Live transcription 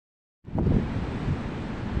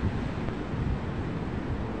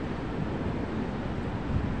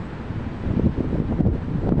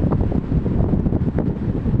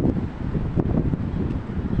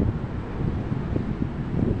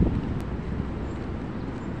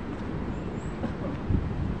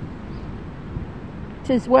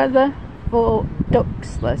'Tis weather for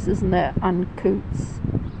ducks, this, isn't it? And coots.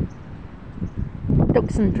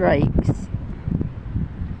 Ducks and drakes.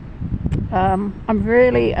 I'm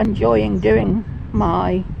really enjoying doing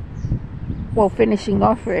finishing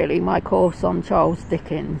off really my course on Charles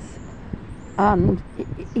Dickens. And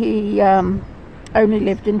he only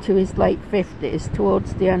lived into his late 50s.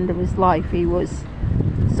 Towards the end of his life, he was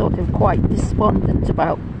sort of quite despondent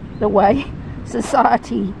about the way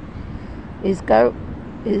society was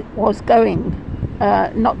going.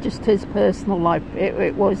 Not just his personal life.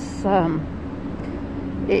 It was,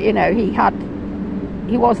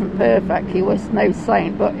 he wasn't perfect. He was no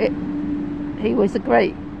saint, but he was a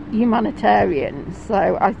great humanitarian.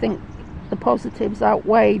 So I think the positives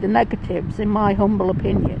outweigh the negatives, in my humble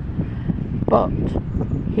opinion. But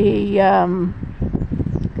he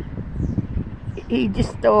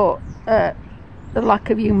just thought the lack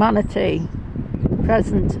of humanity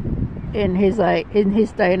present in his day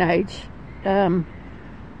and age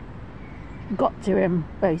got to him,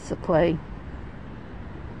 basically,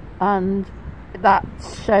 and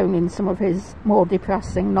that's shown in some of his more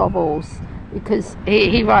depressing novels, because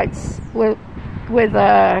he writes with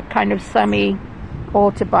a kind of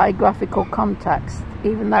semi-autobiographical context,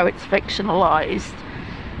 even though it's fictionalized,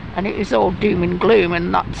 and it was all doom and gloom,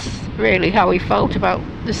 and that's really how he felt about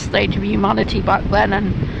the state of humanity back then.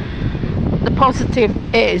 And the positive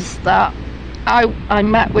is that I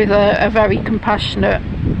met with a very compassionate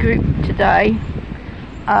group today,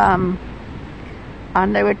 and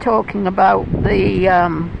they were talking about the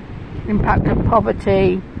impact of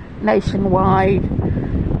poverty nationwide,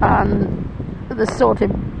 and the sort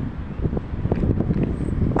of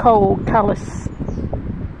cold, callous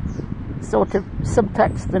sort of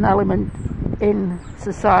subtext and element in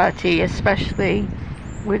society, especially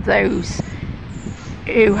with those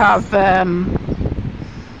who have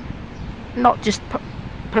not just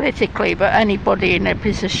politically, but anybody in a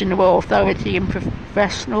position of authority and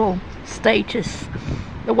professional status,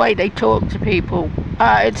 the way they talk to people.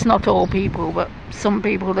 It's not all people, but some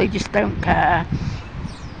people, they just don't care.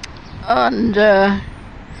 And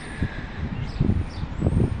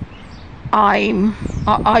I'm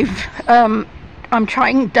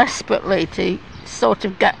trying desperately to sort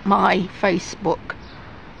of get my Facebook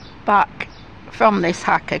back from this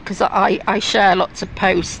hacker, because I share lots of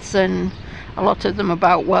posts, and a lot of them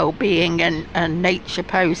about well-being and nature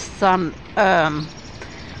posts, and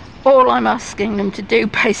all I'm asking them to do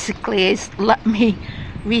basically is let me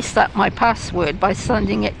reset my password by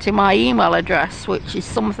sending it to my email address, which is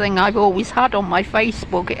something I've always had on my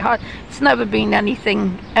Facebook. It's never been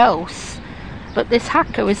anything else, but this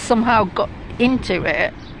hacker has somehow got into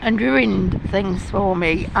it and ruined things for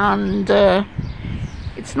me. And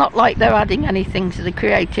it's not like they're adding anything to the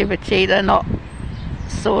creativity. They're not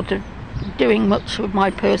sort of doing much with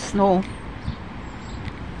my personal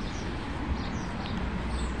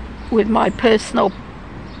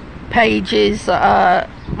pages.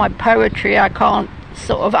 My poetry, I can't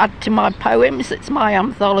sort of add to my poems. It's my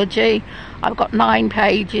anthology. I've got 9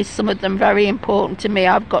 pages, some of them very important to me.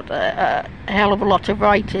 I've got a hell of a lot of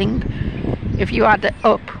writing. If you add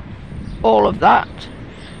up all of that,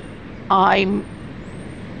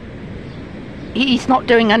 he's not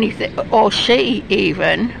doing anything, or she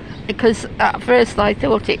even, because at first I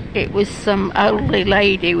thought it was some elderly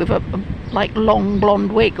lady with a like long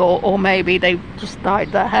blonde wig, or maybe they just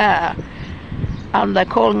dyed their hair, and they're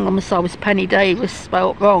calling themselves Penny Davis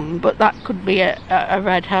spelt wrong, but that could be a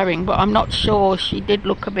red herring. But I'm not sure. She did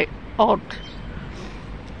look a bit odd.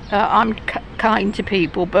 I'm kind to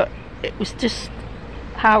people, but it was just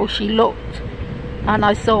how she looked, and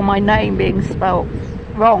I saw my name being spelt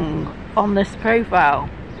wrong on this profile,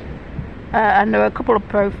 and there were a couple of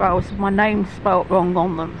profiles with my name spelt wrong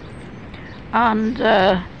on them, and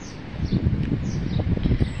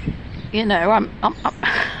I'm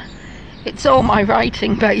it's all my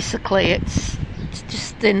writing basically. It's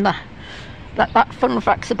just in that fun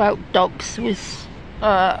facts about dogs was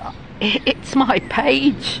it's my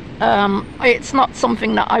page. It's not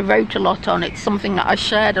something that I wrote a lot on. It's something that I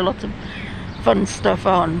shared a lot of fun stuff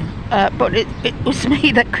on, but it was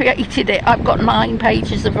me that created it. I've got 9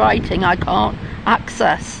 pages of writing I can't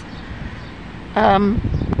access.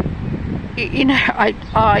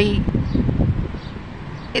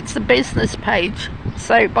 It's a business page,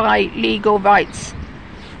 so by legal rights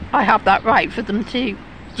I have that right for them to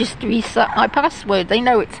just reset my password. They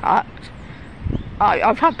know it's hacked.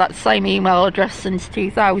 I've had that same email address since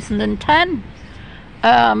 2010.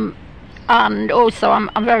 And also I'm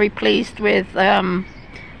very pleased with the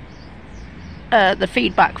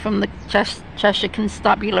feedback from the Cheshire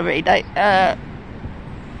Constabulary.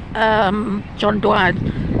 John Dwyer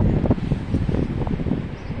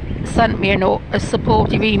sent me a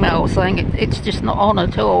supportive email saying it's just not on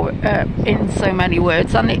at all, in so many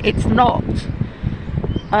words, and it's not.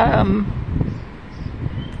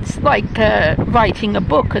 It's like writing a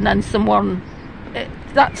book and then someone,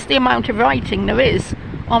 that's the amount of writing there is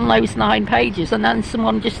on those 9 pages, and then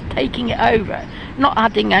someone just taking it over, not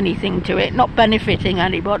adding anything to it, not benefiting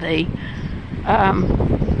anybody,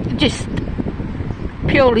 just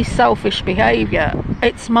purely selfish behaviour.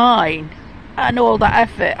 It's mine, and all that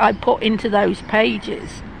effort I put into those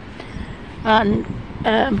pages. And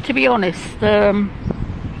to be honest,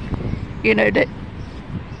 you know,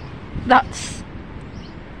 that's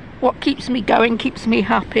what keeps me going, keeps me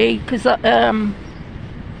happy, because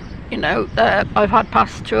you know, I've had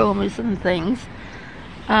past traumas and things,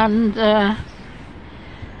 and at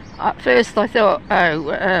first I thought,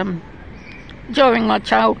 during my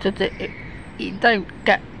childhood, you don't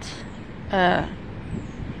get,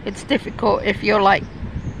 it's difficult if you're like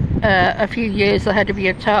a few years ahead of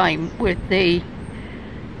your time with the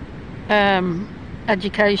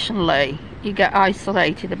educationally, you get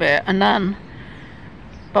isolated a bit, and then,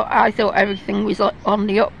 but I thought everything was on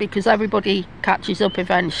the up because everybody catches up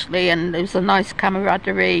eventually, and there's a nice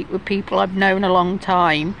camaraderie with people I've known a long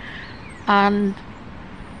time, and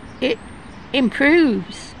it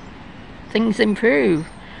improves, things improve,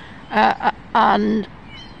 and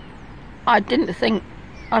I didn't think,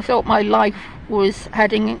 I thought my life was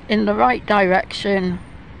heading in the right direction.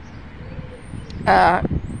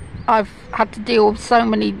 I've had to deal with so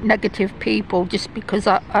many negative people just because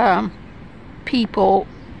people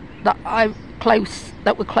that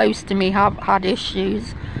were close to me have had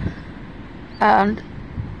issues, and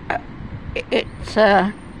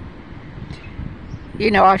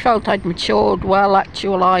you know, I felt I'd matured well,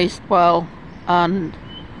 actualised well, and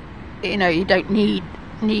you know, you don't need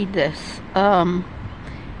this.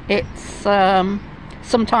 It's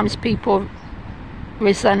sometimes people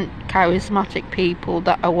resent charismatic people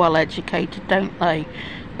that are well educated, don't they?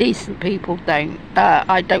 Decent people don't.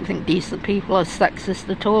 I don't think decent people are sexist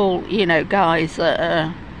at all, you know, guys.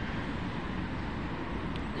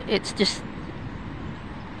 It's just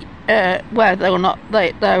whether or not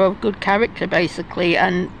they're of good character, basically,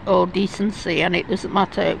 and or decency, and it doesn't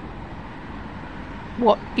matter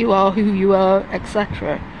what you are, who you are,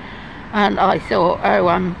 etc. And I thought, oh,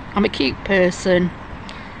 I'm a cute person,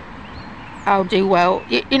 I'll do well.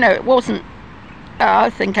 You know, it wasn't, I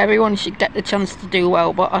think everyone should get the chance to do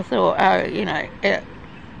well, but I thought, oh, you know,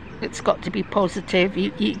 it's got to be positive.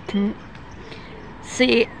 You can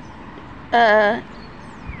see it.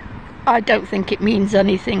 I don't think it means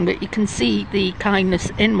anything, but you can see the kindness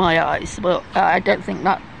in my eyes, but I don't think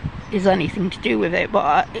that is anything to do with it,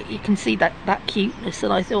 but you can see that cuteness,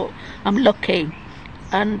 and I thought, I'm lucky,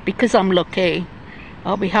 and because I'm lucky,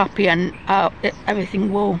 I'll be happy, and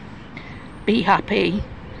everything will be happy,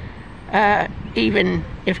 even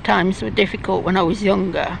if times were difficult when I was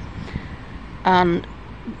younger. And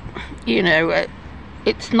you know,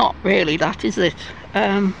 it's not really that, is it?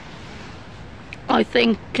 I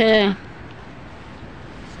think I'm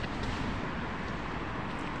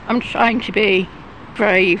trying to be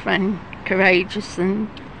brave and courageous and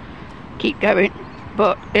keep going,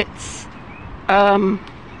 but it's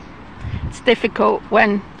difficult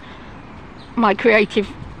when my creative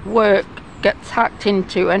work gets hacked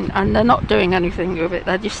into, and they're not doing anything with it.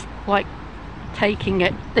 They're just like taking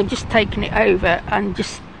it, they've just taken it over, and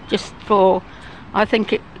just for, I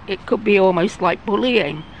think it could be almost like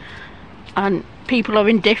bullying, and people are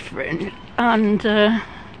indifferent, and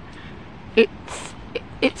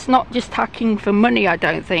it's not just hacking for money, I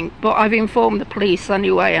don't think, but I've informed the police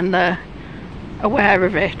anyway, and they're aware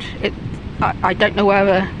of it. I don't know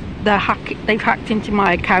whether they've hacked into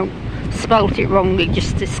my account, spelt it wrongly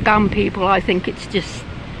just to scam people. I think it's just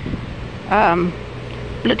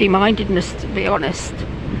bloody mindedness, to be honest.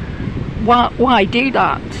 Why do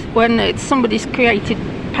that when it's somebody's created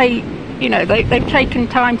you know, they've taken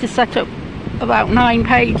time to set up about 9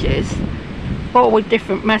 pages, all with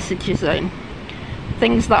different messages in,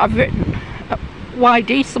 things that I've written. Why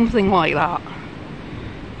do something like that?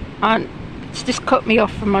 And it's just cut me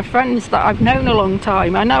off from my friends that I've known a long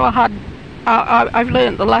time. I know I've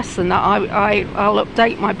learnt the lesson that I'll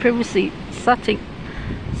update my privacy settings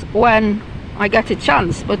when I get a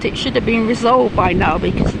chance, but it should have been resolved by now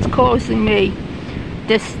because it's causing me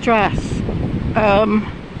distress.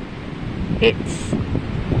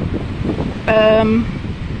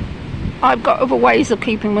 I've got other ways of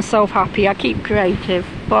keeping myself happy. I keep creative,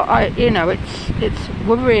 but you know, it's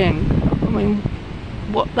worrying. I mean,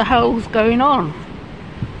 what the hell's going on?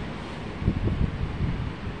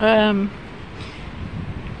 it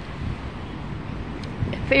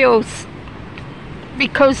feels,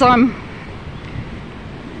 because I'm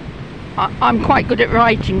quite good at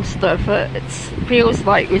writing stuff, it feels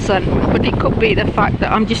like resentment, but it could be the fact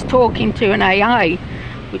that I'm just talking to an AI,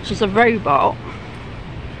 which is a robot,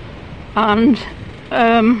 and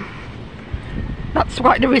that's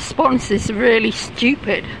why the responses are really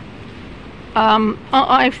stupid.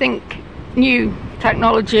 I think new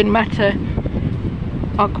technology and meta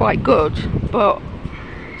are quite good, but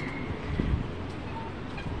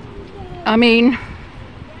I mean,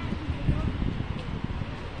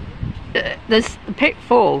 there's the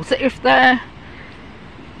pitfalls. If they're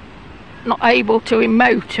not able to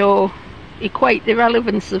emote or equate the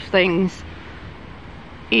relevance of things,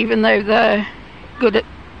 even though they're good at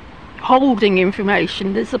holding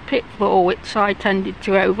information, there's a pitfall which I tended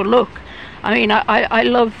to overlook. I mean, I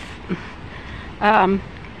love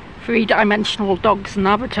three-dimensional dogs and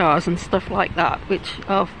avatars and stuff like that, which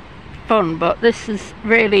are fun, but this is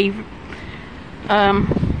really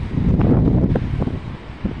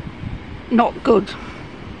not good.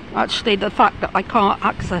 Actually, the fact that I can't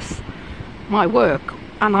access my work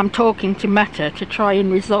and I'm talking to Meta to try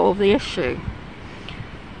and resolve the issue.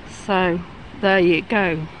 So there you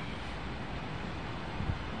go.